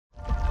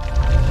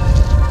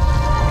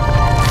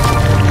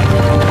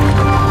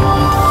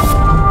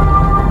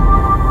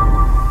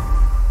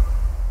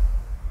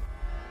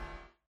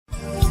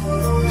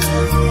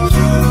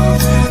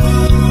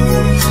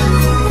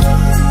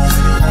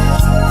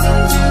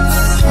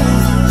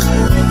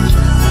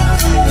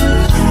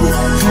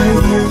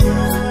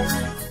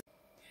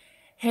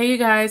Hey you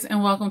guys,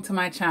 and welcome to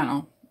my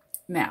channel.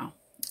 Now,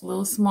 a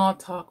little small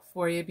talk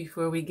for you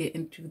before we get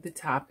into the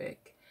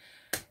topic.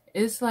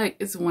 It's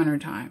winter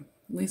time.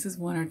 At least it's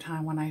winter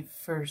time when I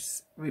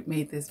first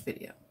made this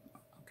video,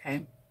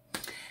 okay?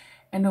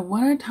 In the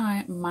winter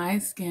time, my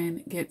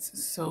skin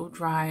gets so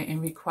dry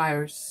and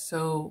requires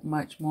so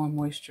much more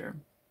moisture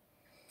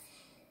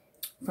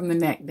from the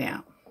neck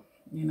down.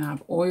 You know, I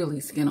have oily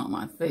skin on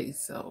my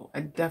face, so I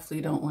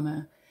definitely don't want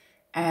to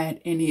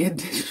add any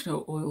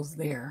additional oils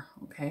there,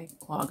 okay?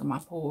 Clogging my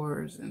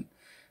pores and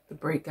the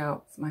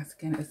breakouts. My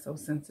skin is so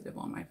sensitive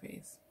on my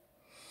face.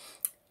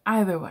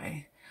 Either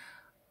way,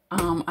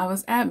 I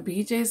was at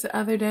BJ's the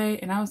other day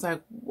and I was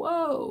like,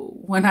 whoa,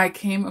 when I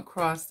came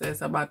across this.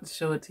 I'm about to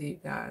show it to you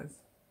guys.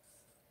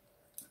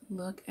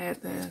 Look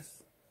at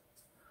this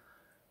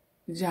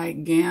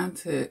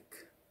gigantic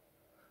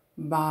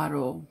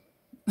bottle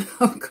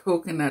of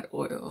coconut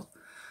oil.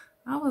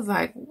 I was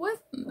like,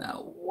 what in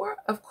the world?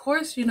 Of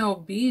course, you know,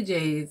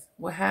 BJ's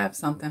will have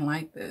something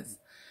like this.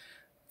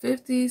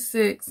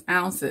 56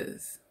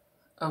 ounces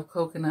of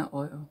coconut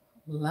oil.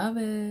 Love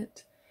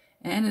it.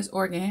 And it's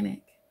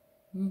organic.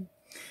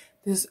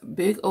 This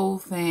big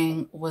old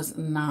thing was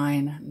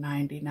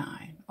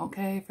 $9.99.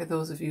 Okay, for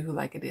those of you who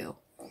like a deal.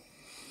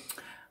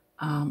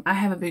 I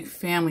have a big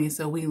family,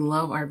 so we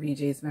love our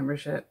BJ's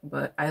membership,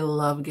 but I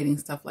love getting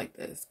stuff like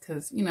this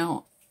because, you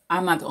know,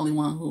 I'm not the only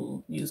one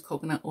who uses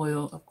coconut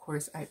oil. Of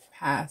course, I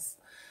pass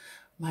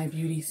my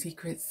beauty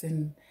secrets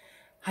and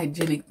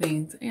hygienic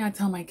things, and I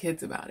tell my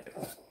kids about it.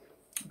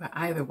 But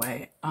either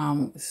way,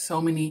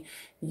 so many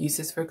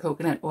uses for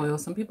coconut oil.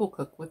 Some people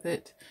cook with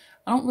it.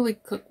 I don't really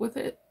cook with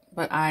it,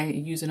 but I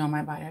use it on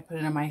my body. I put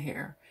it in my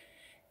hair.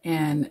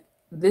 And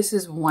this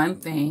is one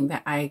thing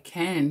that I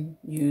can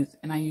use,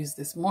 and I used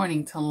this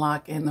morning to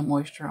lock in the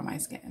moisture on my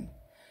skin.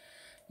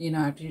 You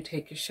know, after you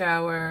take your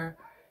shower,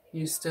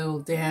 you're still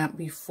damp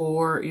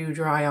before you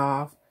dry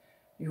off,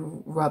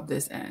 you rub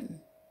this in.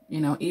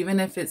 You know, even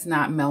if it's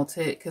not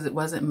melted, because it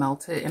wasn't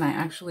melted, and I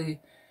actually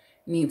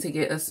need to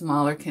get a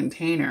smaller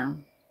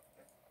container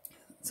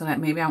so that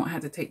maybe I won't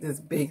have to take this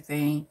big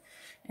thing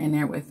in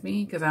there with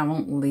me, because I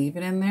won't leave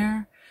it in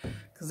there,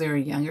 because there are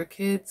younger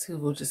kids who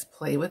will just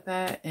play with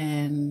that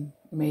and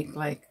make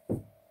like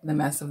the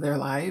mess of their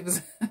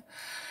lives.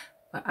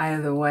 But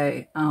either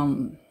way,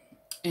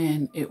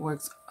 and it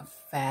works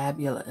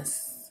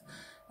fabulous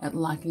at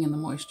locking in the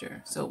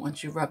moisture. So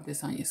once you rub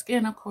this on your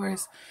skin, of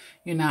course,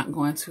 you're not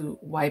going to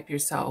wipe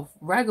yourself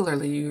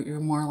regularly.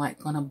 You're more like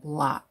going to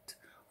blot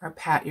or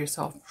pat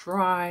yourself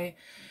dry,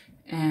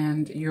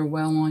 and you're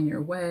well on your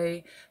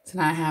way to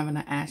not having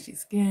an ashy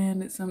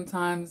skin. It's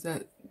sometimes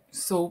that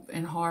soap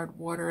and hard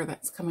water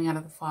that's coming out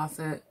of the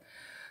faucet,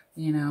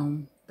 you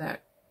know,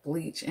 that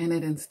bleach in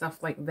it and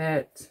stuff like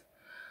that,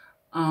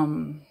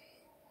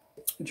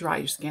 dry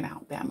your skin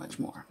out that much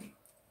more.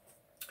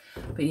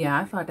 But yeah,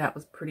 I thought that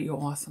was pretty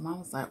awesome. I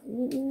was like,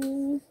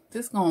 ooh,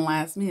 this gonna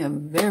last me a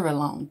very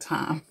long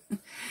time.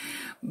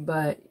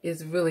 But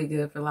it's really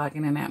good for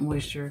locking in that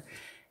moisture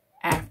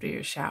after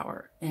your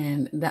shower.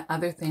 And the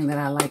other thing that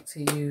I like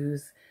to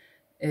use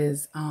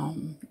is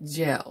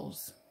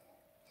gels.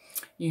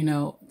 You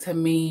know, to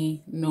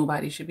me,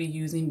 nobody should be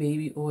using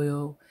baby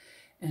oil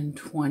in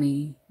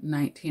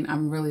 2019.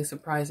 I'm really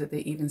surprised that they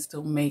even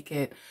still make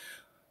it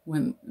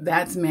when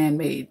that's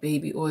man-made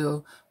baby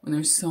oil, when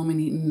there's so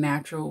many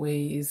natural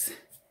ways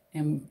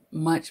and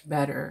much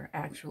better.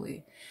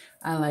 Actually,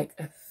 I like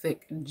a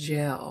thick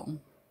gel,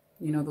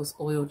 you know, those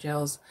oil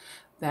gels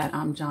that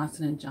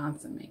Johnson &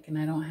 Johnson make, and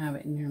I don't have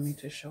it near me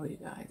to show you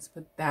guys,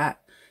 but that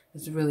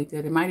is really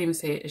good. It might even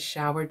say it's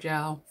shower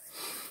gel.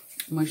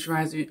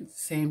 Moisturizer,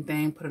 same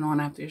thing. Put it on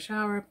after your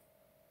shower,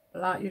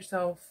 blot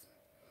yourself.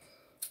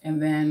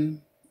 And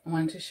then I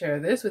wanted to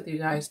share this with you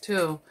guys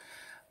too.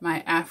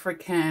 My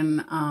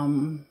African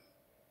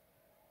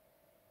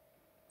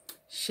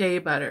shea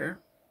butter,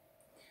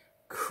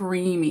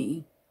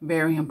 creamy,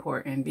 very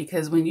important,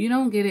 because when you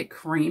don't get it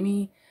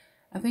creamy,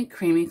 I think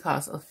creamy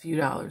costs a few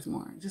dollars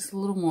more, just a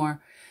little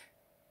more.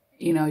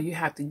 You know, you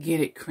have to get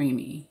it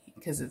creamy,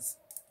 because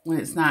when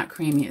it's not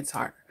creamy, it's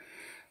harder.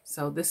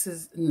 So this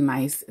is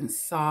nice and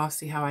soft.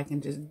 See how I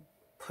can just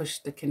push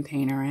the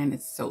container in?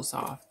 It's so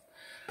soft.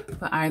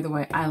 But either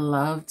way, I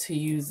love to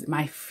use,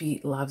 my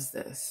feet loves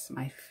this.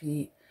 My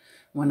feet,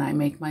 when I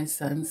make my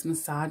sons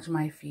massage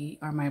my feet,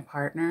 or my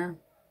partner,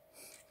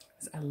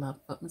 I love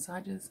foot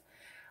massages.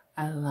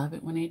 I love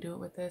it when they do it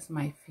with this.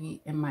 My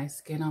feet and my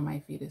skin on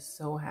my feet is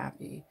so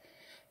happy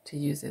to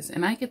use this.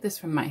 And I get this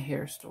from my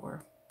hair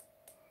store.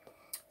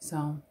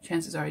 So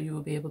chances are you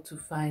will be able to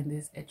find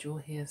this at your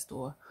hair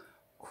store.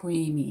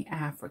 Creamy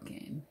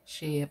African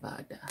shea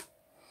butter.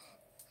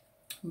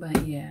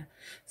 But yeah,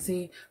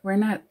 see, we're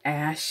not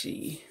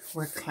ashy.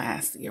 We're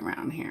classy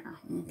around here,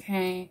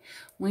 okay?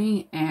 We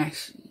ain't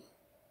ashy.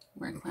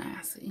 We're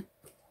classy.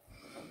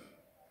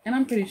 And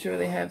I'm pretty sure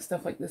they have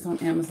stuff like this on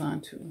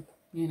Amazon too.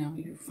 You know,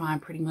 you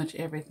find pretty much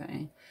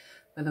everything.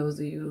 For those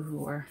of you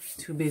who are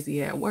too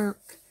busy at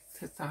work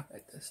to stop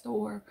at the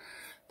store,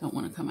 don't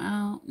want to come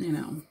out, you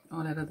know,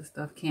 all that other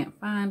stuff, can't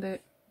find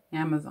it,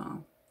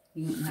 Amazon.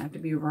 You don't have to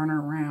be running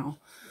around.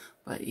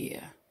 But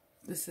yeah,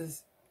 this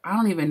is, I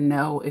don't even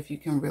know if you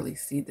can really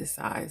see the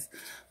size.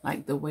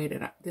 Like the way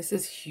that this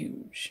is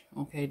huge.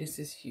 Okay, this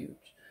is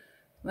huge.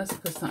 Let's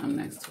put something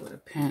next to it, a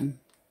pen.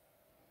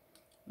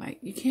 Like,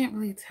 you can't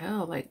really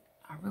tell. Like,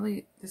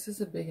 this is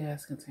a big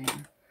ass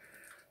container.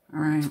 All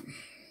right.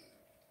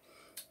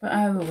 But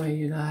either way,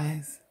 you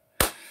guys.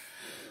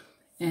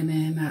 And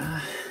then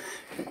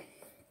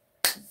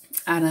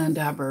I done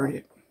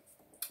diverted.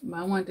 But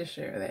I wanted to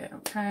share that,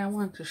 okay? I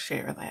wanted to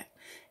share that.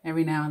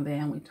 Every now and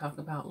then we talk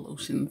about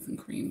lotions and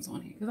creams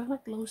on here. Because I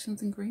like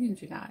lotions and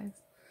creams, you guys.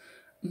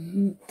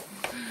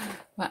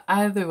 But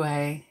either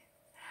way,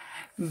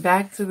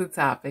 back to the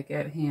topic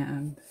at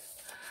hand.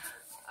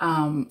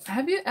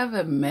 Have you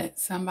ever met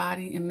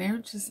somebody and they're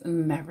just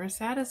never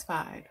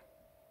satisfied?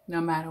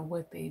 No matter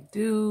what they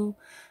do,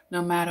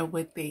 no matter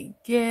what they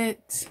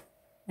get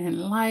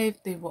in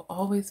life, they will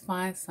always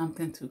find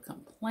something to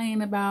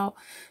complain about,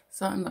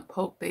 something to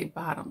poke their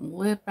bottom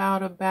lip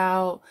out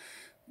about.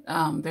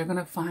 They're going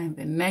to find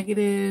the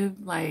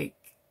negative. Like,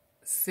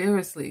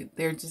 seriously,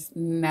 they're just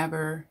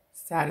never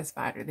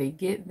satisfied, or they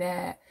get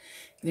that.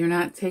 They're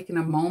not taking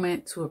a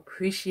moment to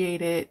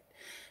appreciate it,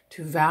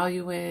 to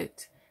value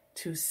it,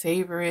 to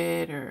savor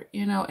it, or,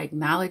 you know,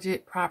 acknowledge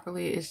it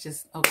properly. It's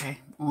just, okay,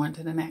 on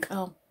to the next.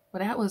 Oh,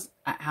 well, that was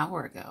an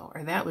hour ago,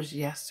 or that was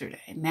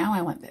yesterday. Now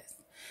I want this.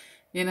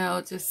 You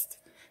know, just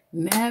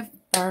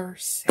never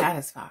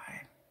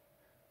satisfied.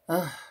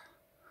 Ugh.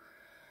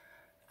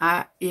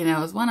 You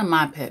know, it's one of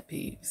my pet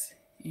peeves.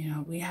 You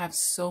know, we have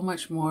so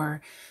much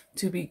more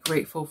to be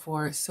grateful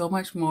for, so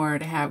much more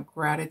to have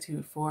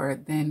gratitude for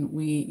than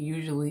we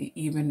usually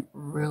even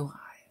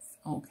realize.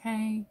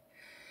 Okay?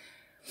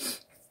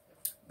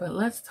 But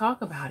let's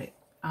talk about it.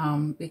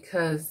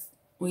 Because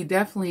we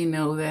definitely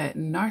know that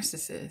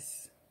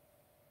narcissists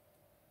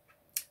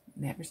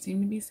never seem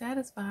to be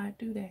satisfied,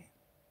 do they?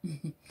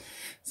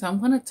 So I'm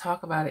going to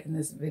talk about it in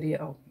this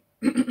video.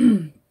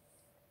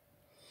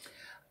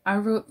 I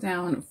wrote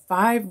down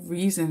 5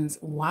 reasons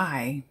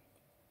why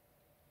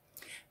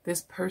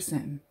this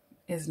person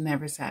is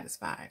never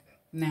satisfied.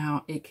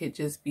 Now, it could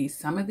just be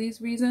some of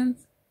these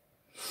reasons,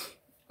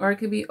 or it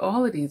could be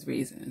all of these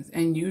reasons.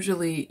 And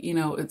usually, you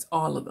know, it's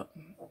all of them,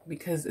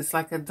 because it's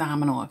like a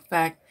domino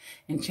effect.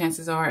 And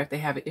chances are, if they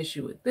have an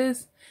issue with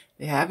this,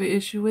 they have an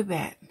issue with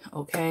that.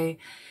 Okay.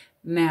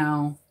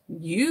 Now,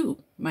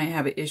 you might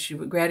have an issue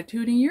with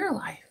gratitude in your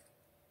life.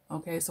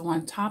 Okay. So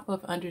on top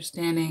of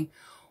understanding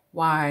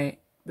why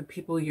the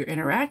people you're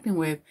interacting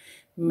with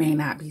may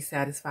not be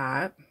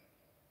satisfied.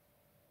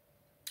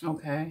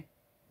 Okay.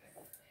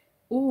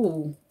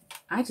 Ooh,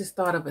 I just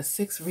thought of a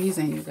 6th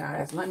reason, you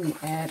guys. Let me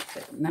add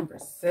number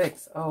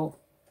 6. Oh.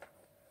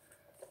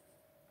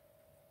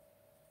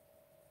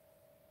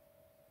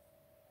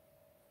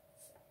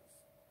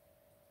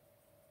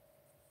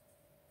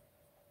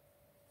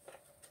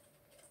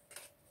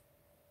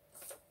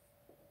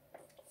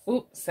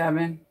 Ooh,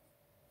 7.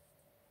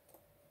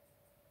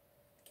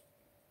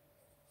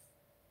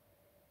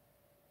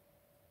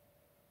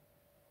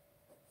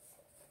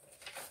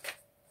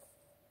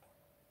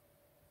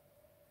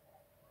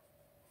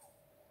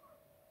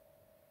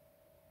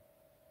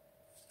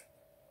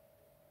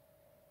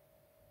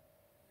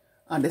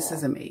 Oh, this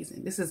is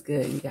amazing. This is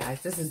good, you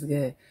guys. This is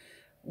good.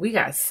 We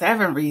got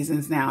 7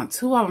 reasons now.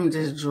 2 of them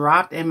just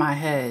dropped in my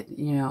head,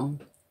 you know.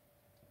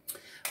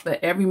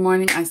 But every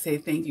morning I say,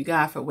 thank you,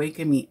 God, for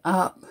waking me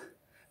up,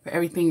 for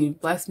everything you've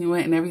blessed me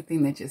with and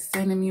everything that you're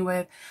sending me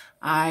with.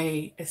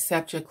 I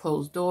accept your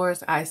closed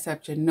doors. I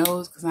accept your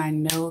no's, because I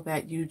know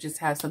that you just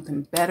have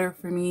something better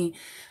for me.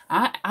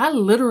 I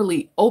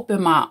literally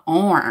open my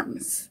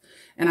arms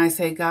and I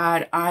say,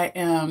 God, I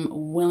am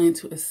willing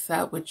to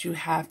accept what you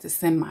have to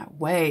send my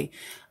way.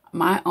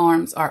 My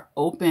arms are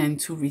open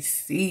to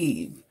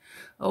receive.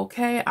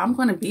 Okay, I'm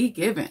going to be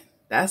given.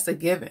 That's a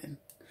given.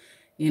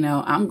 You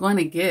know, I'm going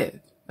to give.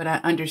 But I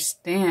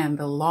understand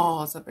the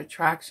laws of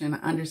attraction. I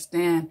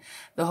understand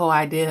the whole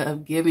idea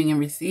of giving and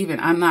receiving.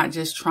 I'm not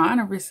just trying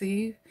to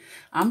receive.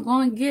 I'm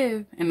going to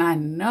give. And I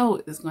know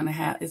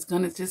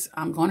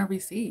I'm going to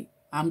receive.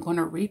 I'm going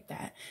to reap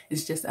that.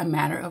 It's just a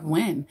matter of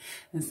when.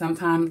 And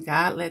sometimes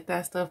God let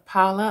that stuff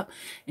pile up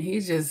and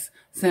he just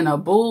sent a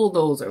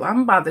bulldozer.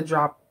 I'm about to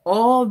drop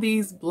all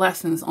these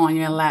blessings on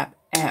your lap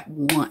at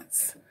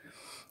once.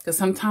 Because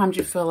sometimes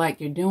you feel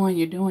like you're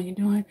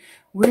doing.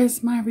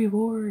 Where's my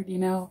reward? You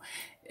know,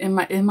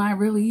 am I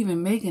really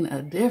even making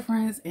a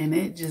difference? And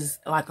it just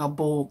like a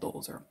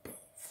bulldozer.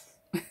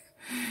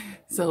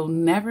 So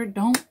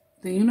the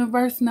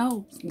universe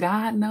knows.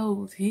 God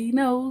knows. He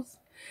knows.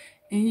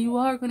 And you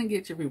are going to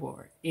get your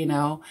reward, you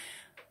know.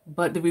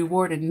 But the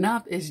reward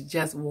enough is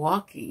just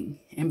walking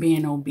and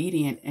being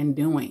obedient and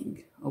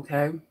doing,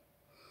 okay?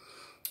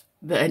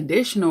 The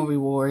additional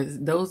rewards,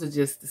 those are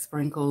just the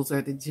sprinkles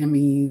or the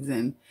jimmies.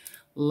 And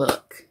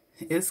look,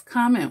 it's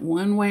coming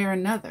one way or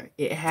another.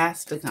 It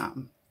has to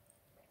come.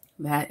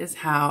 That is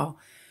how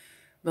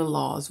the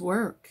laws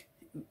work.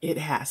 It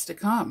has to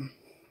come.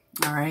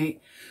 All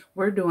right.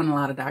 We're doing a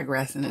lot of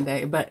digressing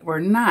today, but we're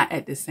not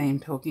at the same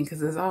token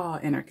because it's all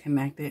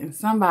interconnected and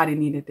somebody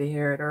needed to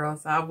hear it or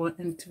else I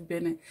wouldn't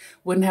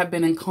have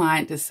been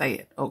inclined to say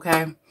it.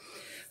 Okay.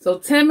 So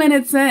 10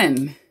 minutes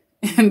in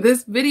and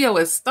this video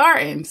is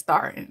starting,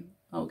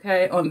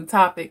 okay, on the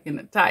topic and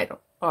the title.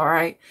 All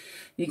right.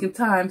 You can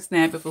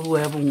timestamp it for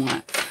whoever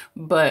wants.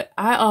 But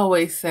I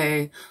always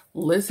say,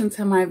 listen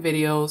to my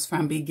videos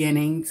from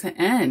beginning to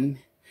end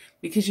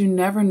because you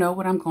never know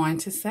what I'm going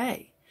to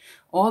say.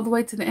 All the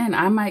way to the end.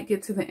 I might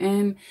get to the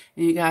end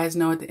and you guys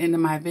know at the end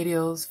of my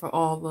videos for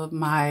all of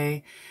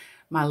my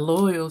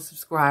loyal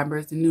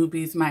subscribers, the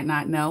newbies might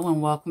not know,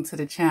 and welcome to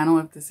the channel.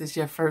 If this is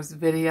your first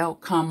video,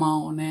 come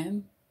on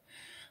in.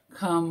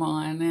 Come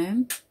on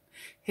in.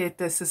 Hit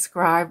the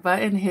subscribe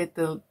button, hit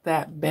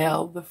that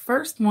bell. The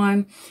first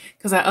one,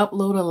 because I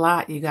upload a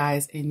lot, you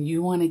guys, and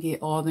you want to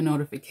get all the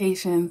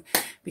notifications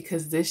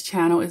because this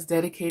channel is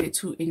dedicated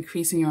to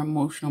increasing your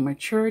emotional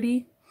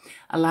maturity.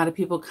 A lot of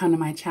people come to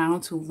my channel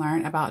to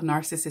learn about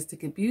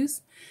narcissistic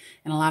abuse,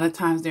 and a lot of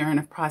times they're in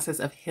a process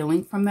of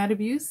healing from that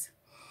abuse,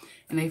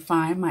 and they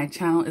find my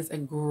channel is a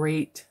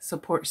great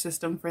support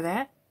system for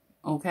that.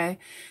 Okay,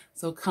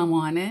 so come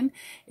on in.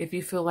 If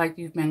you feel like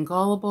you've been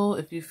gullible,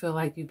 if you feel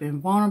like you've been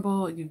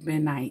vulnerable, you've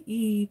been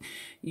naive,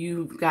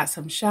 you've got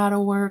some shadow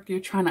work, you're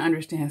trying to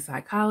understand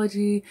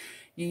psychology,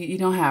 you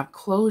don't have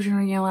closure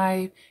in your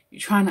life,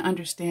 you're trying to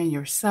understand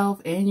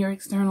yourself and your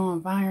external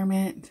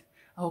environment.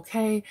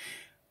 Okay,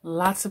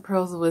 lots of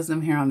pearls of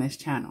wisdom here on this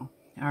channel.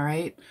 All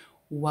right.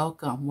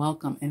 Welcome,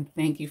 welcome. And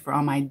thank you for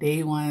all my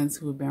day ones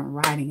who have been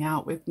riding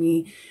out with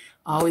me,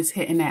 always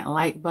hitting that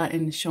like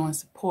button, showing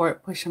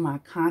support, pushing my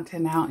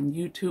content out in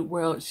YouTube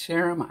world,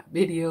 sharing my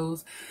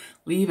videos,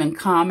 leaving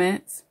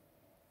comments.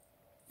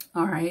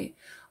 All right.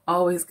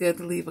 Always good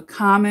to leave a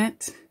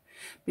comment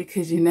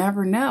because you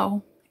never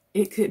know.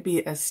 It could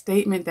be a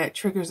statement that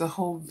triggers a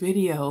whole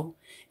video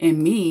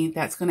in me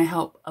that's going to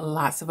help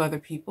lots of other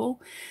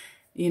people.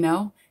 You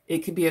know,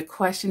 it could be a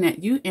question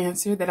that you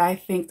answer that I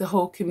think the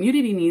whole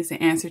community needs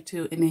to answer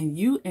to. And then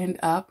you end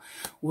up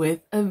with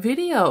a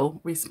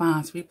video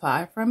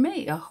reply from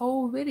me, a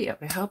whole video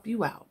to help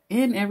you out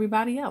and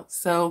everybody else.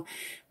 So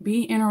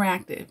be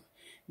interactive.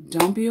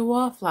 Don't be a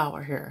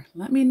wallflower here.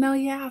 Let me know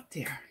you're out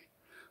there.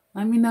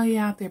 Let me know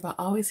you're out there by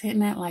always hitting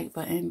that like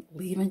button,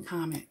 leaving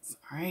comments.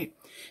 All right.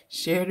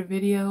 Share the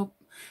video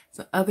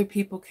so other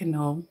people can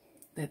know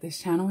that this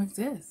channel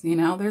exists. You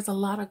know, there's a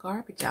lot of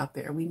garbage out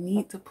there. We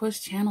need to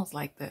push channels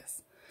like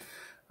this.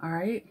 All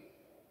right.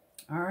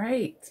 All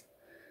right.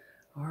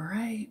 All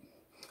right.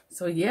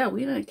 So yeah,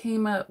 we done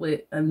came up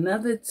with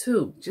another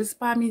 2 just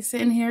by me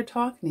sitting here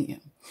talking to you.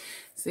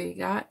 So you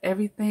got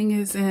everything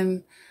is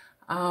in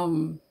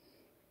divine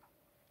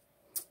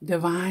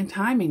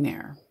timing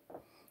there.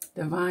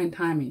 Divine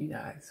timing, you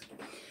guys.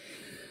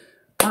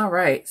 All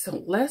right,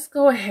 so let's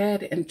go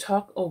ahead and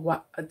talk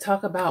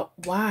about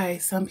why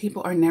some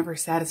people are never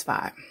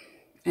satisfied.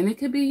 And it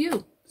could be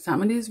you.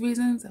 Some of these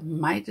reasons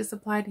might just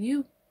apply to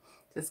you.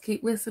 Just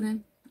keep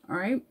listening, all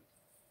right?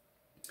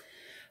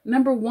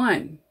 Number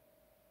 1,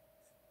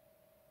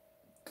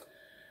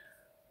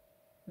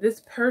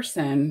 this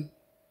person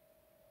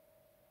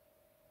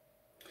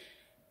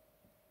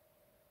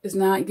is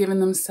not giving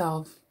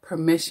themselves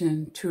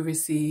permission to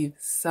receive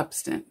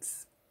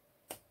substance,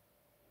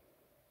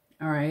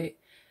 all right?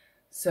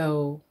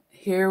 So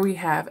here we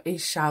have a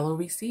shallow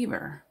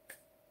receiver.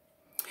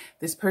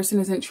 This person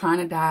isn't trying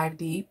to dive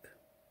deep.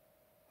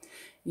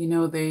 You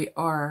know, they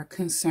are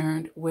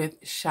concerned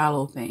with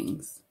shallow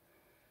things.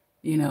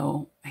 You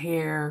know,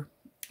 hair,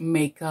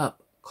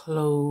 makeup,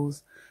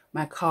 clothes,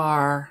 my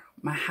car,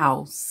 my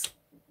house.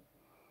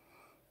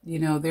 You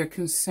know, they're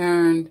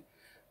concerned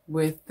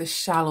with the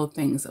shallow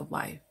things of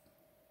life.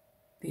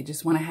 They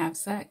just want to have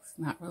sex,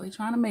 not really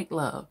trying to make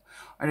love.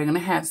 Or they're going to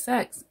have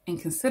sex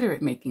and consider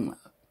it making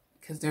love,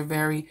 because they're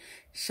very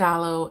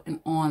shallow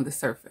and on the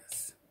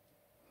surface.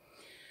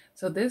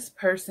 So this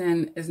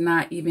person is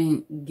not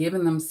even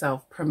giving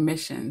themselves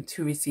permission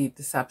to receive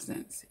the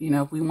substance. You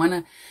know, if we want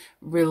to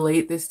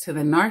relate this to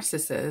the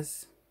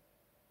narcissist,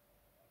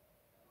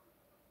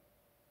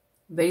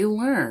 they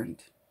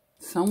learned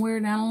somewhere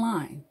down the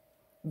line,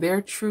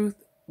 their truth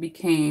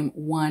became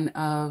one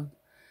of,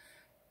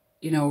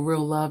 you know,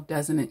 real love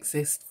doesn't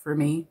exist for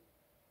me.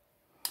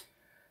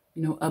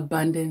 You know,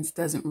 abundance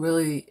doesn't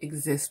really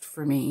exist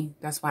for me.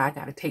 That's why I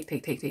got to take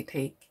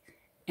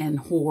and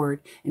hoard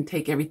and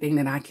take everything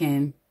that I can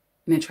and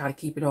then try to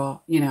keep it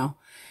all, you know.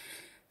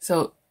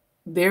 So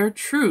their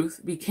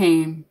truth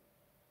became,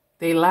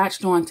 they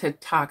latched on to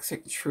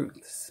toxic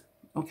truths,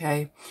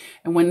 okay?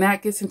 And when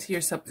that gets into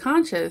your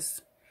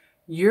subconscious,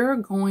 you're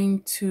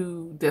going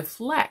to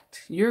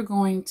deflect. You're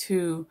going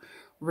to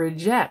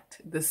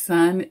reject. The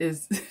sun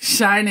is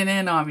shining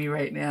in on me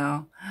right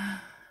now.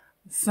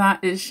 Sun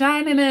is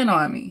shining in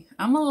on me.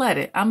 I'm going to let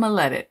it. I'm going to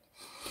let it.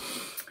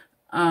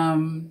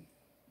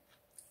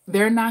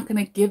 They're not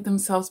going to give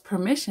themselves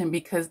permission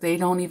because they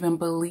don't even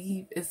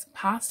believe it's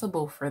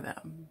possible for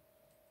them.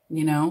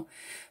 you know?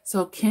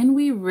 So can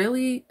we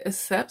really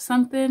accept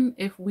something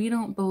if we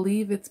don't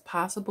believe it's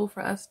possible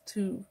for us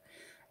to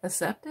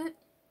accept it?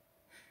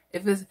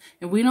 If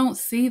we don't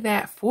see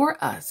that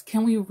for us,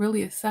 can we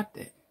really accept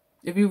it?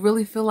 If you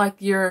really feel like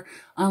you're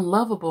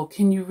unlovable,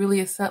 can you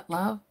really accept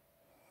love?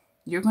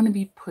 You're going to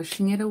be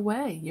pushing it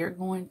away. You're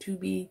going to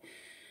be,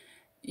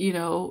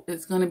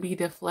 it's going to be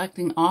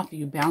deflecting off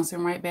you,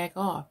 bouncing right back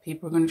off.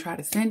 People are going to try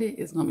to send it.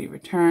 It's going to be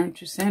returned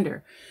to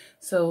sender.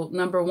 So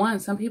number one,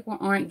 some people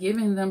aren't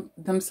giving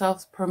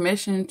themselves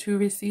permission to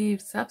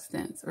receive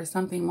substance or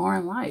something more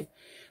in life.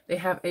 They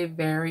have a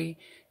very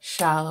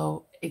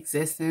shallow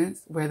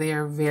existence where they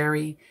are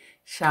very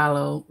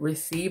shallow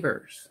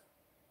receivers.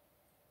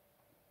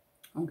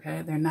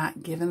 Okay, they're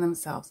not giving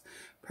themselves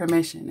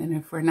permission. And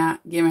if we're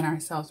not giving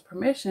ourselves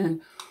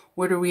permission,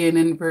 what are we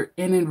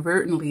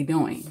inadvertently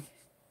doing?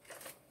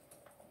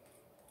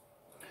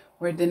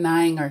 We're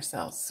denying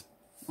ourselves.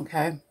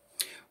 Okay,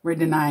 we're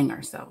denying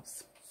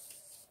ourselves.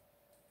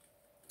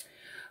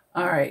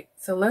 All right,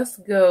 so let's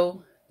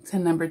go to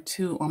number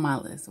 2 on my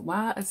list.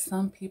 Why are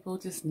some people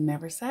just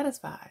never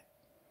satisfied?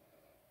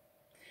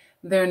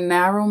 They're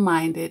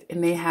narrow-minded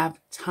and they have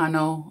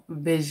tunnel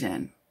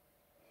vision.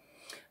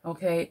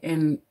 Okay,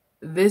 and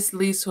this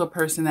leads to a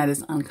person that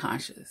is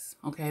unconscious.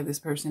 Okay, this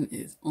person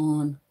is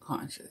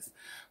unconscious.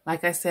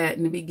 Like I said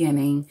in the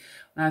beginning,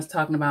 when I was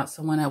talking about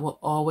someone that will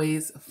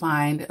always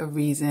find a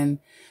reason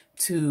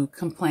to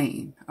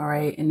complain. All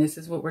right, and this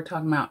is what we're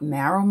talking about,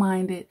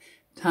 narrow-minded,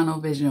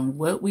 tunnel vision.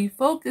 What we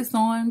focus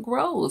on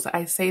grows.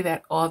 I say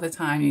that all the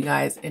time, you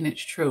guys, and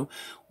it's true.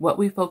 What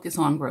we focus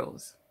on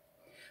grows.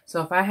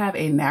 So if I have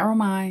a narrow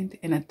mind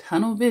and a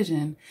tunnel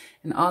vision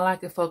and all I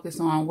could focus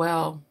on,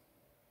 well,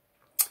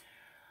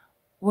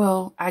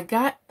 I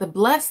got the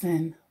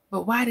blessing,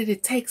 but why did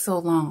it take so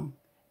long?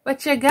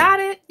 But you got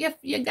it.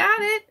 You got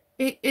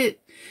it.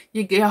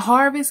 Your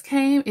harvest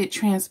came. It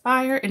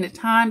transpired in the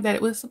time that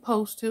it was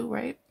supposed to,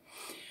 right?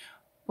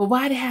 But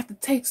why did it have to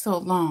take so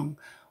long?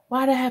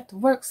 Why did I have to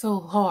work so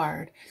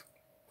hard?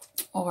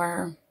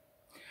 Or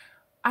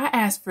I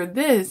asked for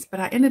this,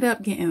 but I ended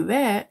up getting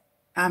that.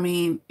 I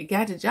mean, it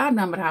got the job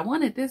done, but I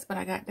wanted this, but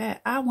I got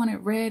that. I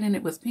wanted red and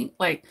it was pink.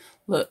 Like,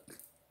 look,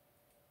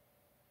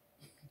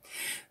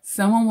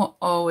 someone will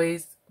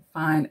always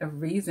find a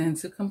reason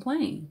to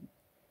complain,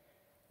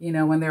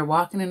 when they're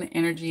walking in the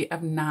energy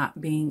of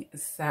not being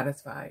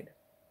satisfied.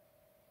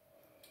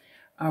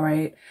 All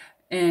right.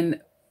 And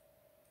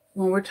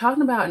when we're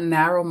talking about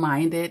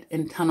narrow-minded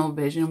and tunnel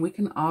vision, we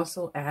can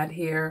also add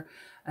here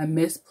a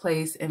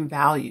misplaced in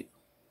value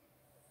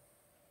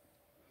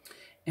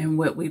and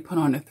what we put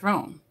on the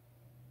throne,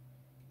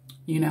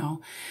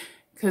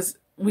 because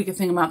we can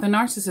think about the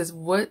narcissist.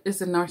 What is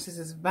the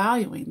narcissist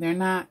valuing? They're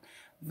not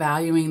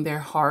valuing their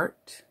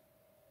heart.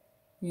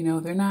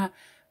 They're not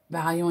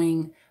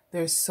valuing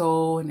their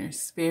soul and their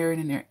spirit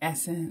and their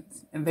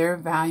essence. And they're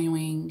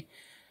valuing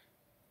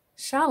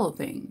shallow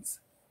things.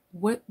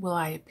 What will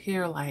I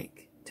appear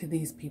like to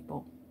these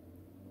people?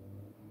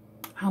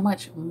 How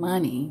much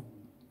money,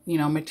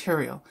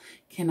 material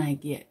can I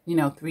get?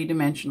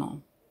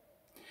 3-dimensional.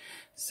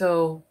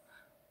 So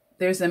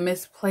there's a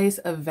misplace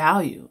of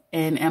value.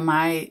 And am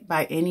I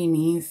by any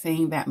means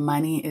saying that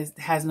money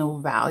has no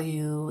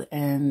value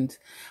and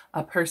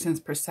a person's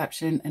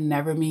perception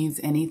never means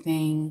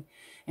anything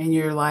in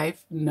your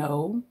life?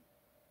 No.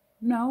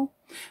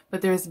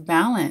 But there's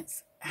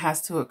balance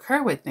has to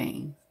occur with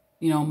things.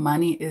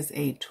 Money is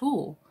a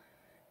tool.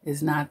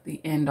 It's not the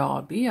end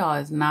all be all.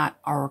 It's not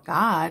our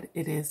God.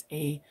 It is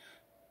a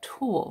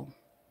tool.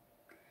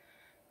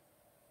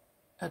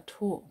 A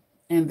tool.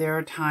 And there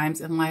are times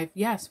in life,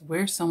 yes,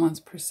 where someone's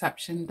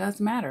perception does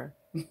matter.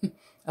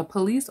 A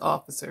police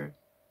officer,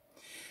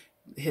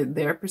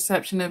 their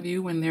perception of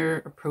you when they're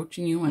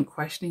approaching you and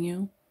questioning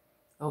you.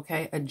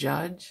 Okay, a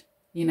judge,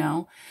 you're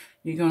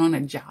going on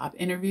a job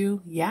interview.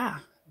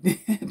 Yeah,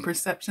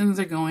 perceptions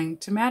are going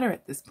to matter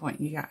at this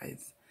point, you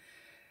guys.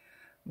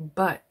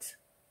 But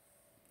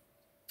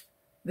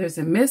there's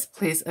a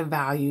misplaced of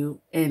value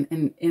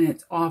and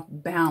it's off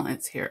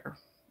balance here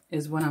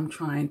is what I'm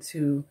trying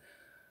to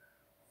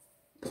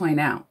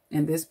point out.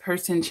 And this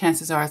person,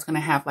 chances are, is going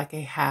to have like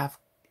a half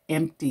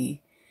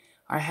empty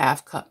or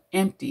half cup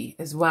empty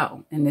as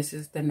well. And this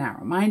is the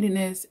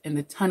narrow-mindedness and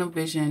the tunnel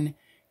vision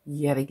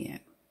yet again.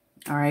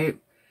 All right.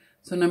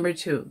 So number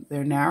 2,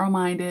 they're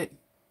narrow-minded.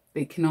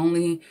 They're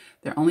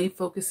only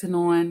focusing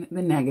on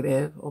the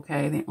negative.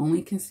 Okay. They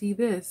only can see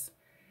this.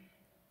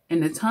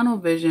 And the tunnel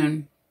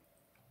vision,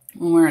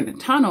 when we're in the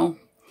tunnel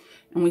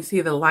and we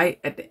see the light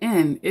at the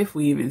end, if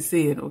we even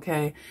see it,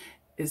 okay,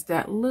 is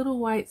that little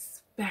white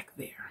speck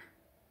there.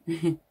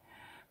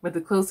 But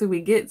the closer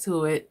we get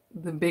to it,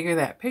 the bigger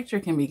that picture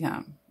can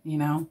become,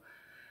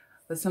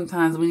 But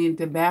sometimes we need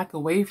to back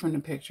away from the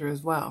picture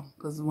as well.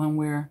 Because when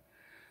we're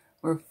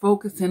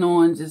focusing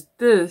on just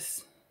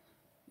this,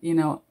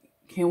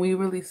 can we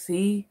really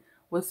see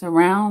what's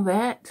around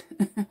that?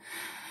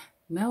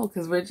 No,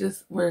 because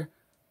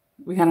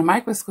we got a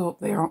microscope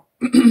there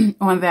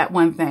on that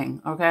one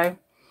thing, okay?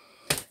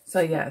 So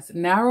yes,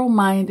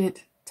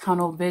 narrow-minded,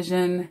 tunnel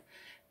vision.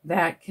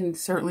 that can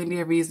certainly be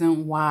a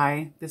reason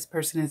why this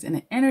person is in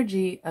an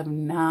energy of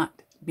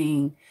not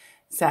being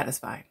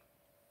satisfied.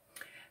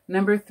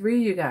 Number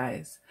 3, you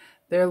guys,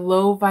 they're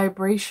low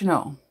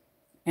vibrational.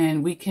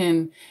 And we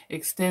can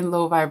extend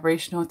low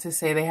vibrational to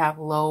say they have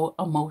low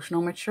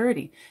emotional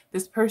maturity.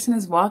 This person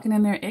is walking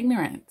in their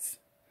ignorance,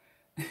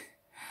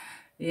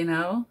 you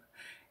know?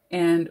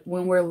 And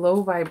when we're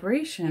low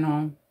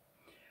vibrational,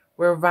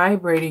 we're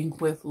vibrating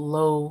with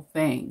low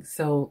things.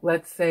 So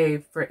let's say,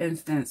 for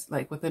instance,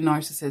 like with a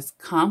narcissist,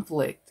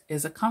 conflict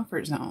is a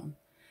comfort zone.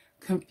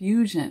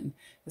 Confusion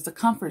is a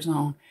comfort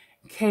zone.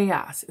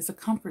 Chaos is a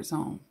comfort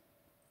zone.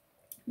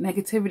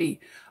 Negativity,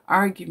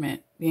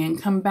 argument, being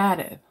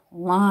combative,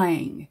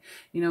 lying.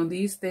 You know,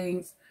 these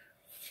things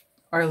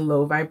are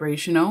low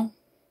vibrational.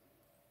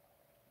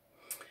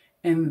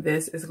 And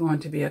this is going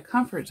to be a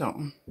comfort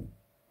zone,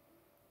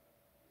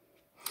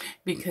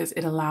 because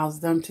it allows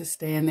them to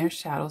stay in their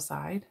shadow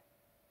side.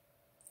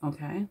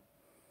 Okay.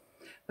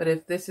 But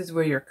if this is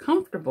where you're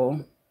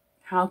comfortable,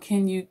 how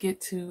can you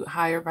get to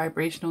higher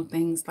vibrational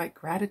things like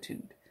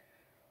gratitude?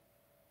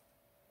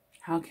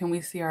 How can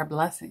we see our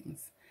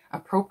blessings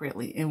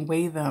appropriately and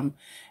weigh them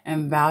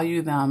and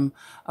value them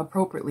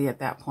appropriately at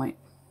that point?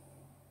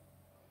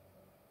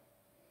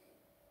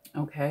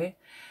 Okay.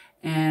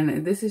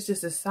 And this is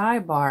just a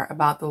sidebar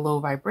about the low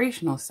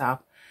vibrational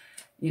stuff.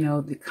 You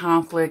know, the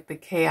conflict, the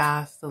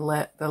chaos, the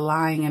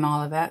lying and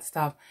all of that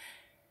stuff.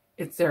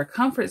 It's their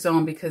comfort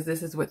zone because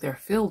this is what they're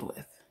filled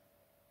with.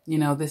 You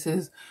know, this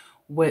is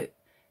what,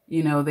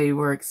 you know, they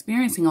were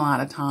experiencing a lot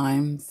of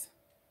times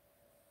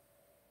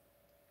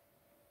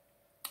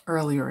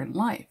earlier in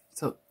life.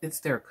 So it's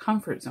their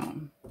comfort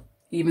zone,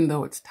 even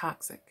though it's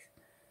toxic.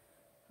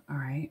 All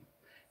right.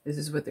 This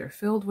is what they're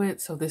filled with.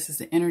 So this is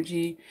the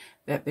energy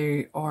that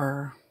they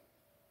are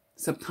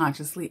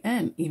subconsciously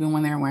in, even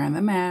when they're wearing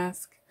the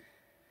mask.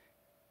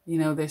 You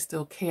know, there's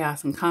still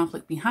chaos and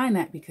conflict behind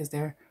that because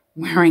they're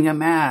wearing a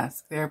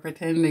mask. They're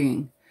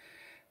pretending.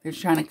 They're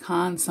trying to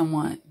con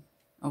someone.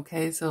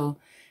 Okay, so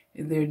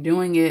they're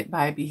doing it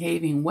by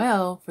behaving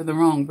well for the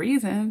wrong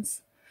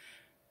reasons.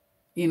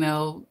 You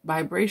know,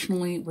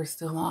 vibrationally, we're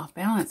still off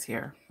balance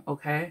here.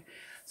 Okay,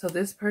 so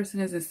this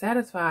person isn't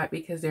satisfied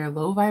because they're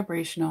low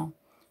vibrational,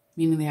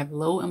 meaning they have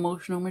low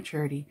emotional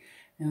maturity,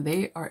 and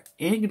they are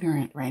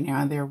ignorant right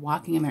now. They're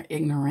walking in their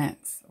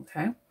ignorance.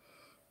 Okay.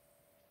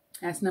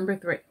 That's number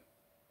 3.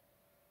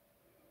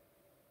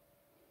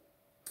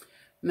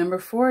 Number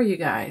 4, you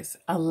guys,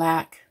 a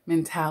lack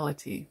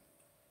mentality.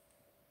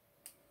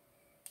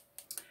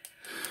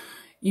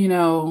 You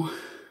know,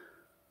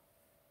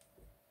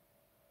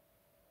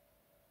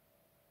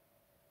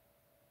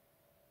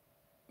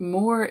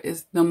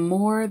 the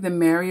more the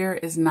merrier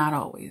is not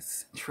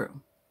always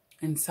true.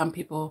 And some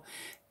people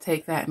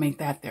take that and make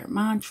that their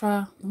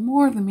mantra. The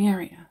more the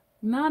merrier.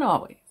 Not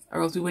always.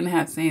 Or else we wouldn't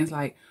have sayings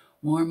like,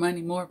 more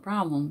money, more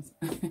problems.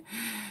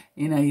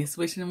 You know, you're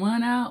switching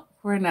one out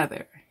for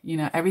another. You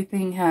know,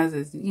 everything has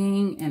its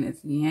yin and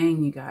its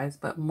yang, you guys.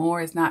 But more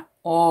is not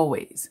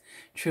always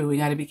true. We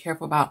got to be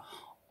careful about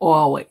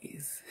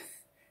always.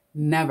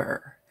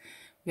 Never.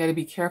 We got to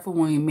be careful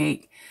when we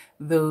make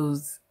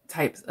those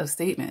types of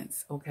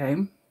statements, okay?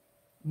 The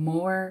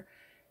more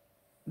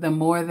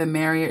the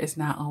merrier is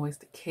not always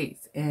the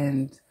case.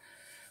 And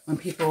when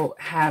people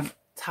have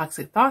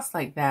toxic thoughts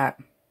like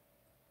that,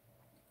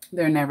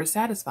 they're never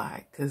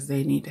satisfied because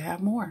they need to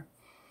have more.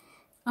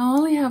 I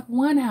only have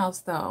one house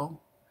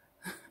though.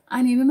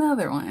 I need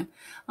another one.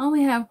 I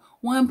only have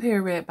one pair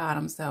of red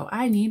bottoms though.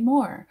 I need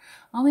more.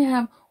 I only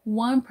have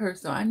one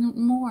purse though. I need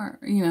more.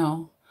 You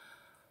know,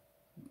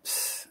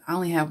 I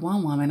only have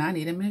one woman. I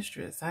need a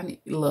mistress.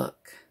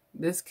 Look,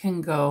 this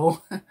can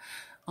go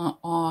on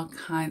all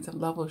kinds of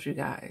levels, you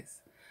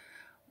guys.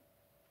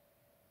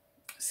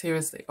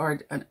 Seriously, or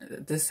a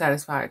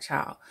dissatisfied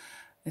child.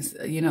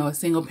 You know, a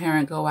single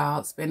parent go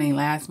out spending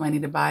last money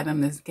to buy them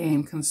this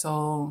game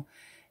console,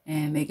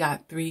 and they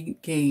got 3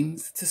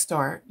 games to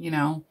start, you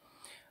know,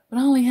 but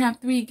I only have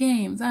 3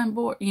 games. I'm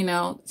bored, you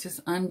know, just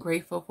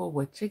ungrateful for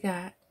what you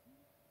got.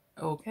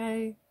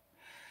 Okay.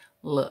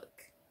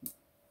 Look,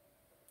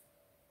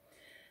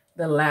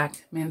 the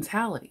lack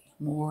mentality.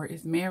 More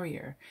is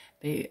merrier.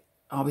 They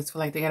always feel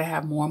like they got to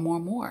have more, more,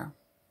 more.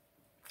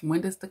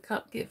 When does the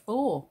cup get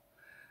full?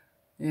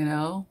 You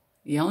know,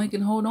 you only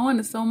can hold on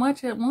to so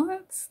much at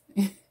once.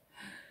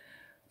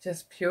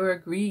 Just pure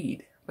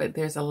greed. But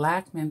there's a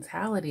lack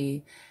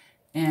mentality,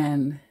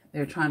 and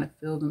they're trying to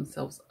fill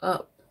themselves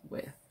up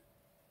with.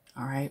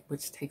 All right,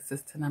 which takes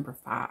us to number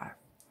 5.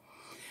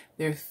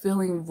 They're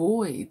filling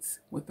voids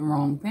with the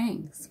wrong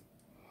things.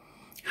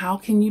 How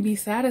can you be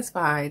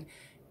satisfied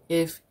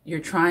if you're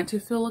trying to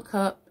fill a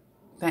cup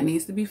that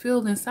needs to be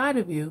filled inside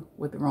of you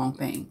with the wrong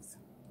things?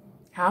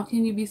 How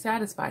can you be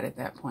satisfied at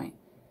that point?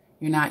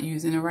 You're not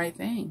using the right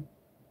thing.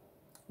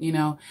 You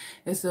know,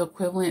 it's the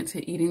equivalent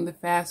to eating the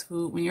fast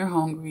food when you're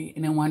hungry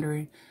and then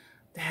wondering,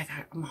 Dad,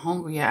 I'm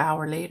hungry an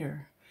hour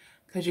later.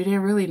 Because you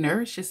didn't really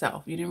nourish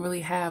yourself. You didn't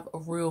really have a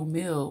real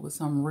meal with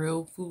some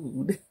real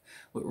food,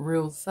 with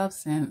real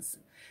substance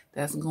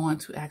that's going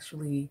to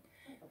actually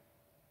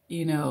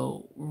you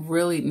know,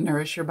 really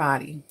nourish your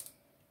body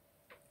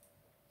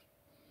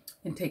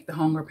and take the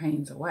hunger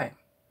pains away.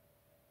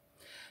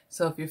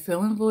 So if you're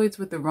filling voids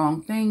with the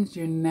wrong things,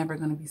 you're never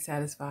going to be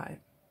satisfied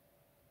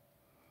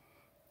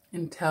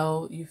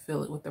until you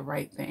fill it with the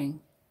right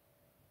thing.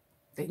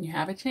 Then you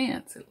have a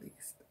chance, at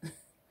least.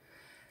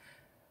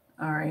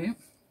 All right.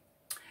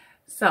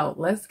 So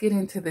let's get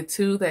into the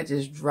two that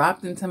just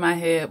dropped into my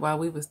head while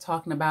we was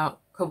talking about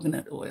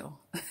coconut oil.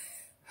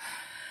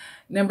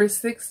 Number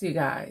 6, you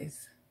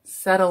guys,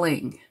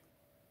 settling.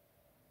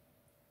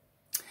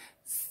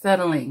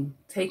 Settling,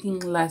 taking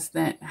less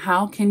than.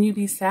 How can you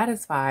be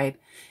satisfied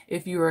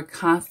if you are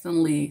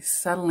constantly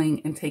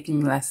settling and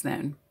taking less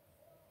than?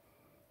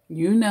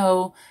 You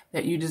know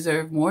that you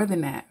deserve more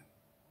than that.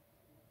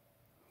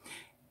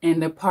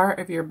 And the part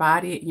of your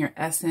body and your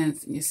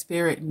essence and your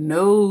spirit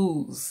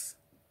knows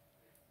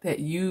that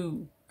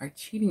you are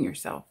cheating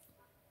yourself.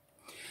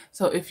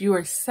 So if you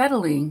are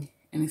settling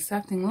and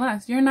accepting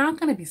less, you're not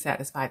going to be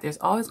satisfied. There's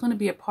always going to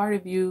be a part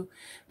of you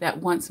that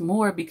wants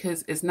more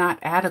because it's not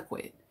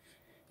adequate.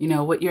 You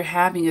know, what you're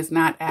having is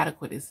not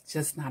adequate. It's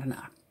just not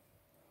enough.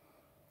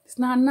 It's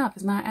not enough.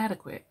 It's not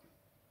adequate.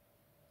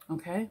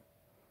 Okay?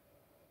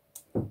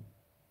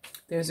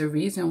 There's a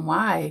reason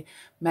why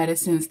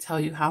medicines tell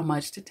you how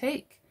much to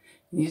take.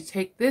 You need to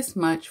take this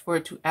much for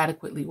it to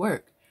adequately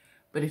work.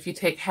 But if you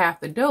take half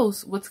the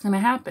dose, what's going to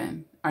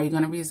happen? Are you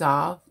going to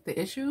resolve the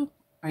issue?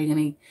 Are you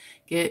going to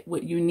get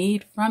what you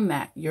need from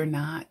that? You're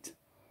not.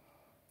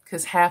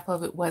 Because half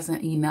of it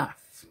wasn't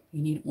enough.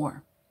 You need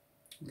more.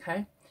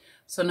 Okay?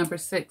 So number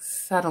 6,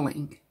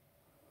 settling.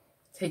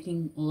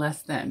 Taking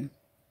less than.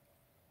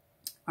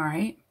 All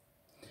right?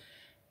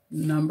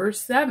 Number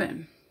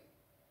 7,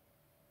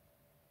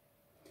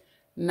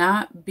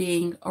 not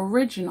being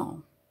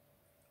original.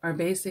 Or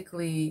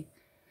basically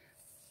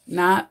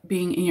not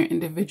being in your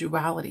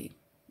individuality.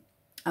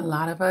 A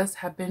lot of us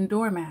have been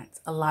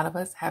doormats. A lot of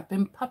us have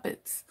been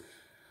puppets.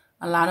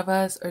 A lot of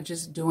us are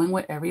just doing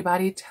what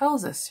everybody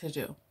tells us to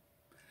do.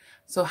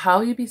 So how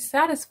will you be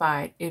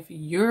satisfied if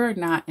you're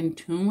not in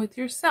tune with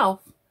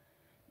yourself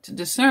to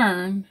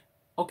discern,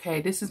 okay,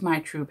 this is my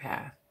true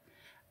path.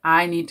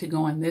 I need to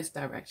go in this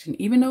direction.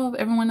 Even though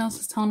everyone else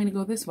is telling me to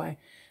go this way,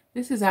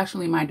 this is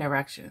actually my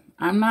direction.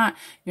 You're not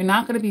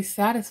going to be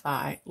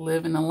satisfied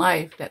living the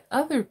life that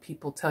other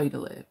people tell you to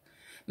live.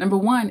 Number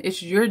 1,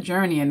 it's your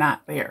journey and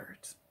not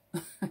theirs.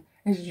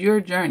 It's your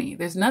journey.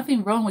 There's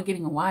nothing wrong with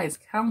getting a wise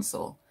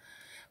counsel.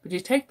 But you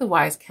take the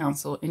wise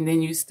counsel and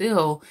then you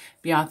still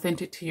be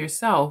authentic to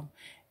yourself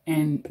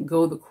and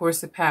go the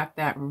course of path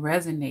that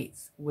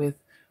resonates with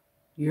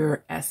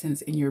your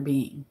essence and your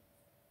being.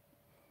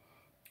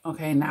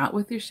 Okay, not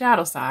with your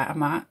shadow side.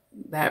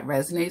 That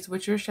resonates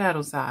with your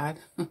shadow side,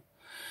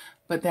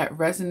 but that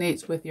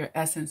resonates with your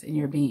essence and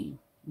your being.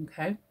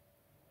 Okay?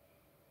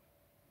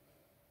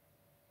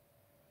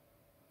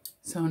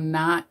 So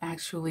not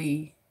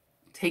actually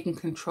taking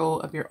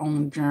control of your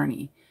own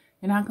journey.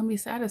 You're not going to be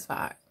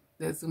satisfied.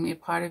 There's going to be a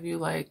part of you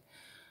like,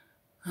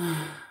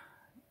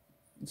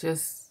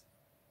 just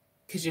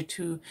because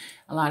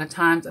a lot of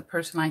times a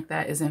person like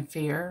that is in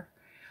fear.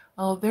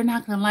 Oh, they're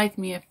not going to like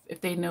me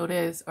if they know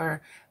this,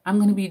 or I'm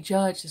going to be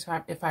judged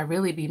if I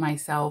really be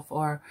myself,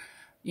 or,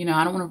 you know,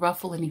 I don't want to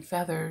ruffle any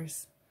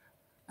feathers.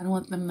 I don't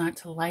want them not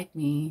to like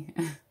me.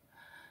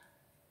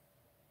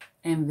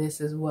 And this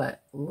is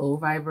what? Low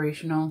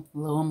vibrational,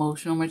 low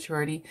emotional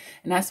maturity.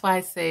 And that's why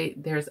I say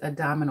there's a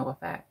domino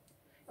effect.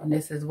 And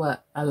this is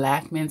what? A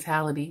lack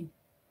mentality.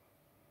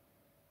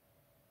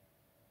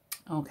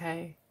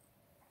 Okay?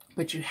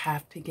 But you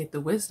have to get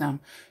the wisdom.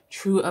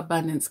 True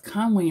abundance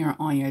comes when you're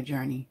on your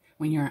journey,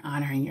 when you're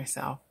honoring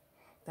yourself.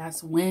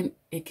 That's when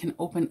it can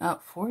open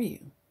up for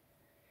you.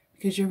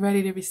 Because you're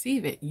ready to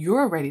receive it.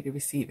 You're ready to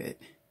receive it.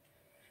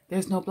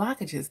 There's no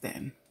blockages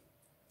then.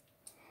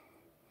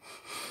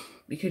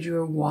 Because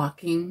you're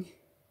walking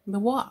the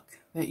walk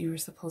that you were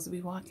supposed to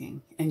be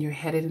walking. And you're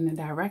headed in a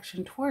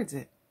direction towards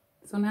it.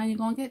 So now you're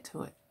going to get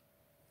to it.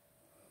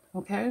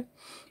 Okay?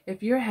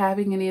 If you're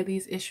having any of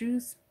these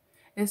issues,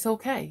 it's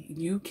okay.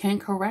 You can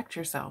correct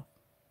yourself.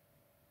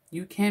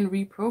 You can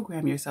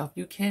reprogram yourself.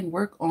 You can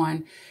work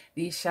on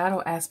these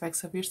shadow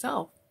aspects of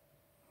yourself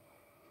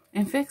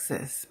and fix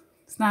this.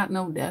 It's not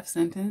no death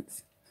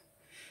sentence.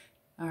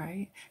 All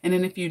right. And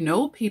then if you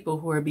know people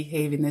who are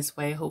behaving this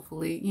way,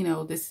 hopefully, you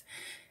know, this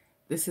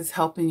is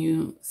helping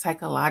you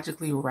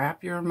psychologically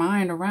wrap your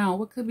mind around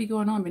what could be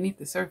going on beneath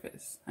the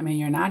surface. I mean,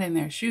 you're not in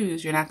their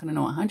shoes. You're not going to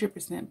know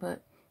 100%,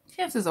 but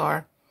chances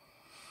are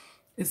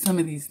it's some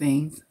of these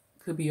things.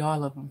 Could be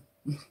all of them.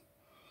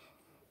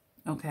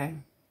 Okay.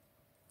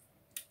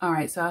 All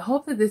right. So I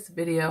hope that this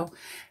video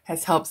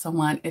has helped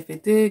someone. If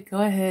it did,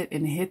 go ahead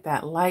and hit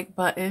that like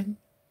button.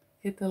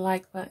 Hit the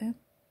like button.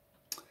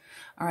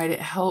 All right. It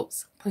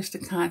helps push the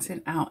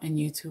content out in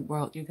YouTube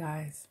world, you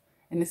guys.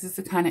 And this is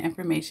the kind of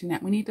information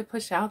that we need to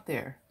push out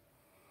there.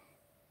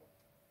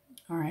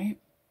 All right.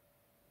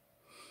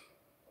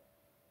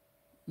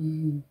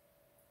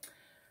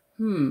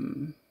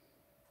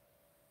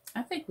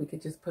 I think we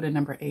could just put a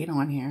number 8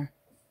 on here.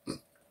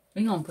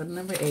 We're going to put a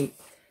number 8.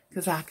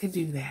 because I could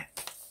do that.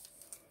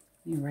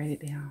 Let me write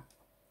it down.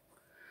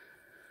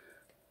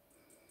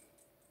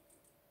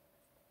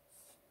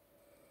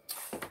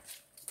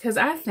 Because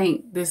I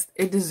think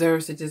it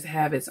deserves to just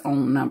have its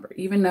own number.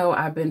 Even though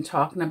I've been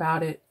talking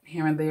about it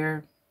here and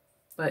there,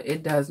 but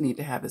it does need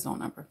to have its own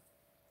number.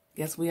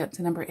 Guess we up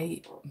to number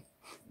 8.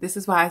 This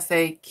is why I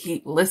say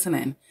keep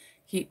listening.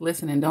 Keep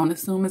listening. Don't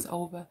assume it's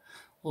over.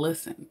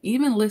 Listen.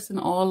 Even listen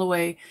all the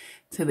way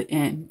to the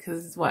end.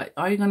 Because what?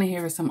 All you're going to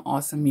hear is some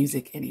awesome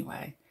music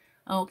anyway.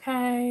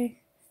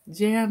 Okay?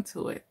 Jam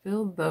to it.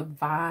 Feel the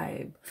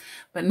vibe.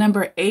 But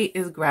number 8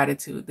 is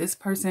gratitude. This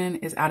person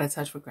is out of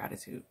touch with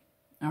gratitude.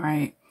 All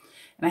right?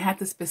 And I had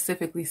to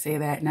specifically say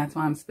that. And that's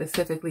why I'm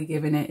specifically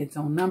giving it its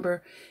own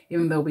number.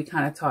 Even though we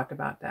kind of talked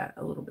about that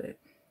a little bit.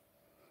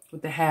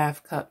 With the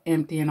half cup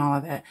empty and all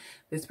of that.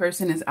 This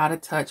person is out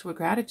of touch with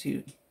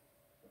gratitude.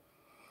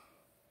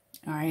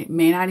 All right.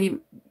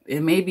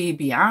 It may be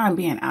beyond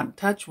being out of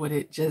touch with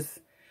it. Just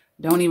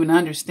don't even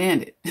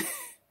understand it.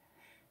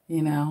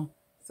 You know.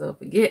 So if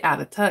we get out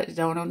of touch,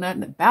 don't know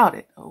nothing about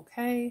it.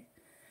 Okay.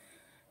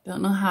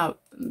 Don't know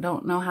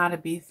how to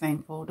be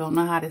thankful. Don't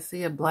know how to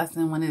see a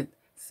blessing when it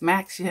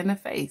smacks you in the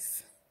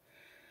face.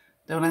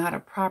 Don't know how to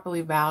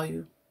properly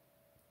value.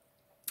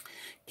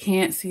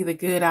 Can't see the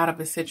good out of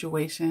a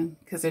situation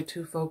because they're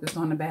too focused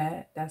on the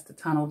bad. That's the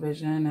tunnel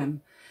vision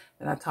and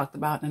that I talked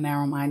about, the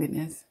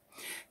narrow-mindedness.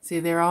 See,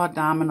 they're all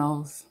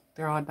dominoes.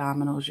 They're all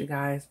dominoes, you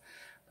guys.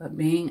 But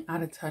being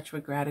out of touch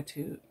with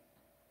gratitude.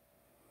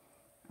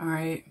 All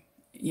right.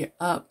 You're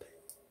up.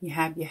 You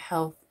have your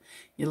health.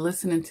 You're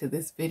listening to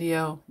this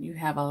video. You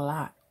have a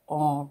lot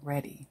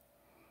already.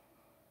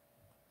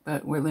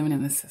 But we're living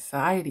in a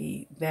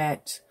society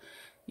that,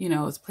 you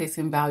know, is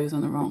placing values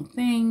on the wrong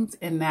things.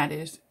 And that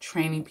is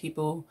training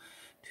people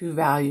to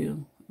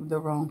value the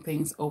wrong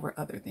things over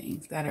other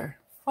things that are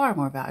far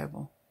more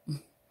valuable.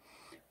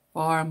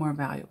 Far more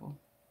valuable.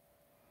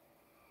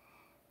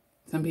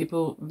 Some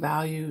people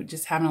value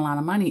just having a lot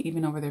of money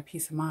even over their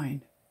peace of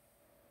mind.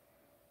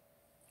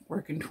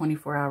 Working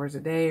 24 hours a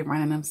day,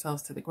 running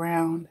themselves to the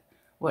ground.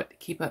 What, to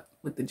keep up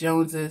with the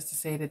Joneses, to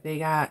say that they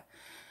got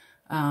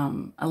a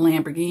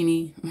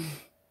Lamborghini.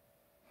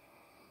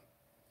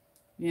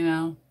 You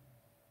know,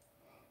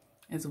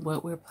 is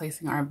what we're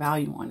placing our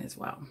value on as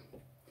well.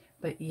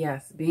 But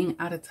yes, being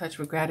out of touch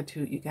with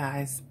gratitude, you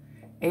guys.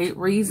 8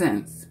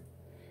 reasons.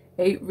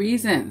 8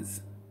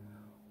 reasons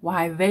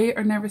why they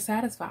are never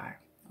satisfied.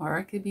 Or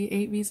it could be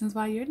 8 reasons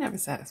why you're never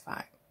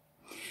satisfied.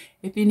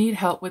 If you need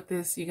help with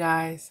this, you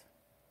guys,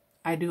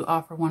 I do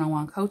offer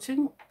one-on-one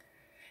coaching.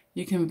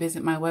 You can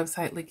visit my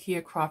website,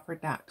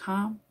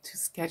 lakiacrawford.com, to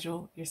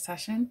schedule your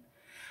session.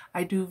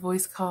 I do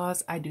voice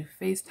calls. I do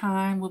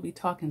FaceTime. We'll be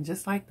talking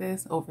just like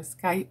this over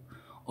Skype,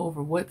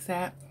 over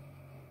WhatsApp,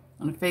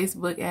 on the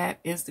Facebook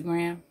app,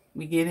 Instagram.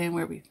 We get in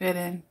where we fit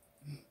in.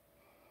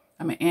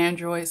 I'm an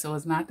Android, so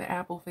it's not the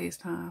Apple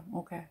FaceTime.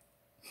 Okay.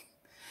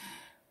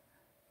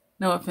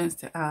 No offense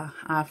to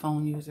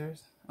iPhone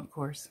users, of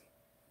course.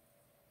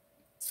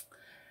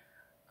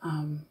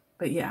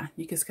 But yeah,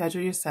 you can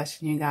schedule your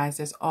session, you guys.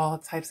 There's all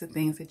types of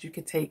things that you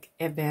could take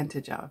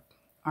advantage of.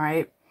 All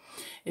right.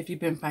 If you've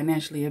been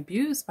financially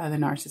abused by the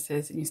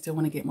narcissist and you still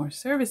want to get more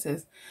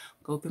services,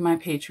 go through my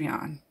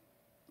Patreon.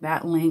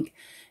 That link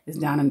is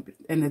down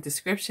in the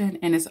description,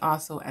 and it's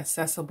also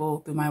accessible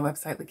through my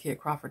website,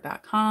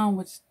 lakiacrawford.com,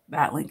 which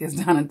that link is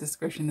down in the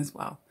description as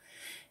well.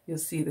 You'll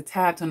see the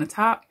tabs on the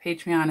top.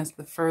 Patreon is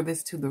the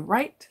furthest to the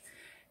right.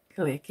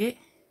 Click it.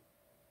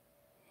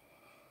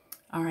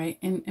 All right,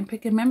 and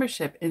pick a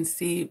membership and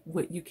see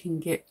what you can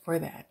get for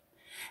that.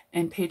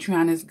 And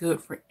Patreon is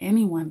good for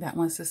anyone that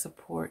wants to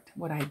support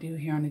what I do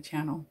here on the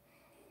channel.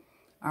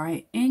 All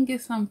right, and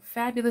get some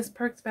fabulous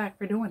perks back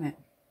for doing it.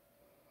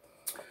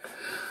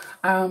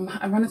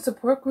 I run a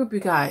support group,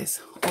 you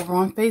guys, over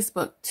on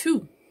Facebook.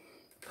 2,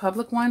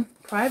 public one,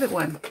 private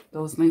one.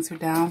 Those links are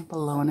down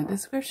below in the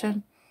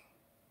description.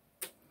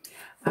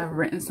 I've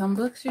written some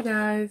books, you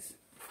guys,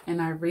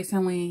 and I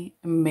recently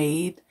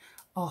made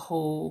a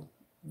whole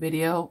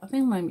video. I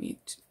think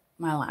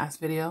my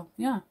last video.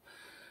 Yeah,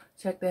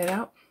 check that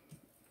out.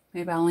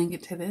 Maybe I'll link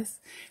it to this.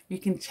 You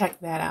can check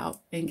that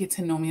out and get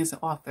to know me as an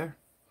author.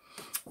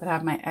 But I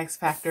have my X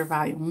Factor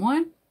Volume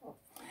 1.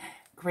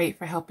 Great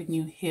for helping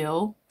you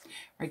heal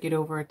or get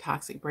over a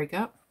toxic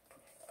breakup.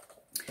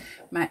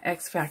 My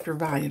X Factor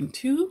Volume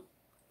 2,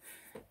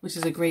 which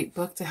is a great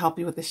book to help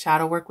you with the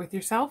shadow work with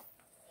yourself.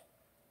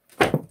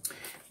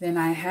 Then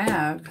I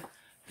have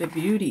The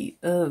Beauty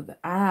of the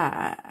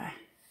Eye.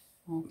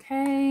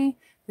 Okay.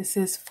 This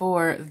is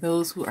for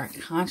those who are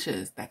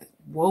conscious, that is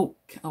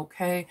woke,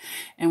 okay?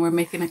 And we're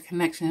making a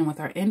connection with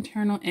our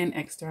internal and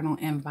external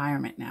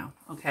environment now,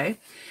 okay?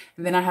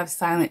 And then I have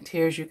Silent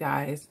Tears, you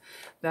guys.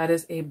 That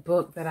is a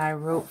book that I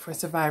wrote for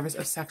survivors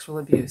of sexual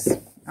abuse,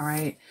 all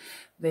right?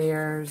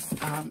 There's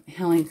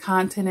healing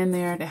content in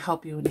there to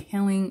help you in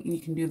healing. And you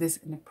can do this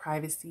in the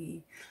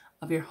privacy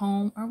of your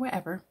home or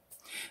wherever.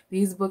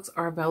 These books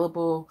are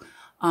available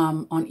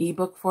on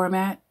ebook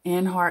format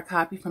and hard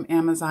copy from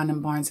Amazon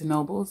and Barnes &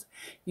 Nobles.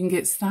 You can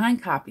get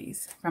signed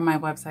copies from my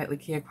website,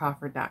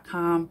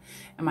 lakiacrawford.com.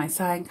 And my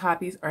signed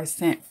copies are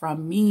sent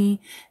from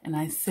me, and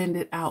I send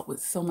it out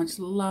with so much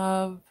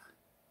love.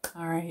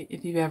 All right,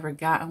 if you've ever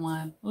gotten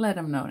one, let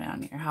them know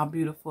down there how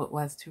beautiful it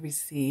was to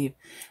receive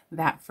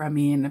that from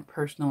me, and the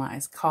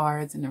personalized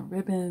cards and the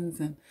ribbons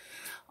and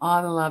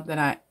all the love that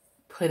I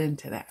put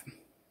into that.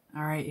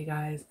 All right, you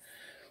guys,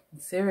 I'm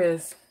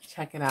serious,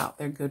 check it out.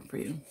 They're good for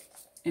you.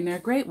 And they're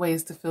great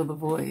ways to fill the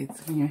voids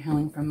when you're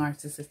healing from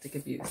narcissistic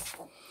abuse.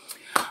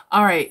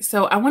 All right,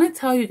 so I want to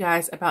tell you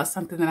guys about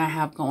something that I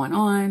have going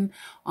on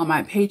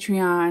my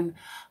Patreon.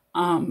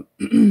 A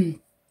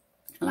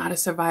lot of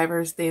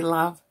survivors, they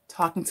love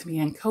talking to me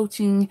and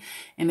coaching,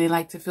 and they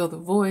like to fill the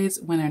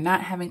voids when they're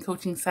not having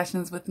coaching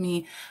sessions with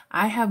me.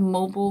 I have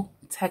mobile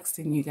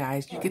texting, you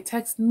guys. You can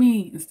text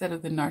me instead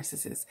of the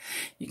narcissist.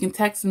 You can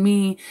text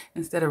me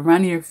instead of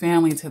running your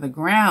family to the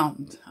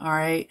ground. All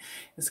right.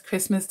 As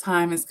Christmas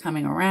time is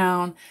coming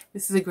around,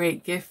 this is a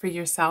great gift for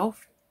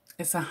yourself.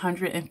 It's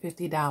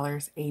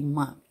 $150 a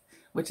month,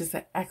 which is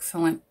an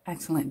excellent,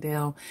 excellent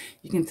deal.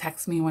 You can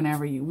text me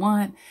whenever you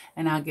want,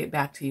 and I'll get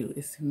back to you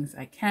as soon as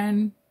I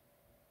can.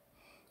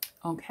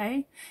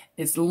 Okay,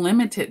 it's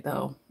limited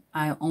though.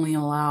 I only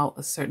allow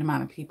a certain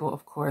amount of people,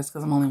 of course,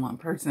 because I'm only one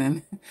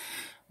person.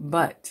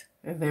 But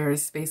there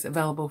is space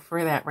available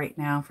for that right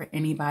now for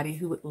anybody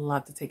who would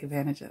love to take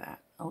advantage of that.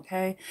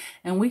 Okay,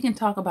 and we can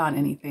talk about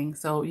anything.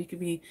 So you could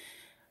be,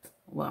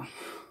 well,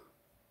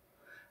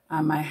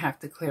 I might have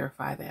to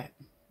clarify that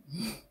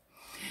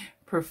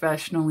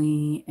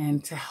professionally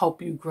and to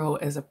help you grow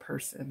as a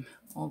person.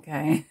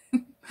 Okay,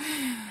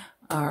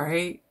 all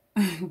right.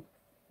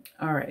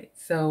 All right,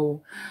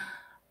 so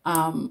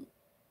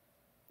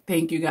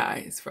thank you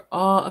guys for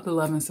all of the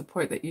love and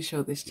support that you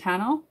show this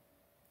channel.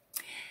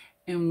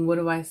 And what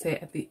do I say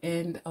at the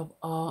end of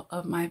all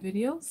of my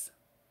videos?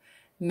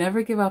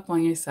 Never give up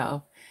on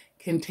yourself.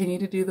 Continue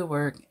to do the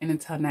work. And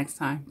until next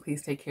time,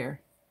 please take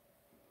care.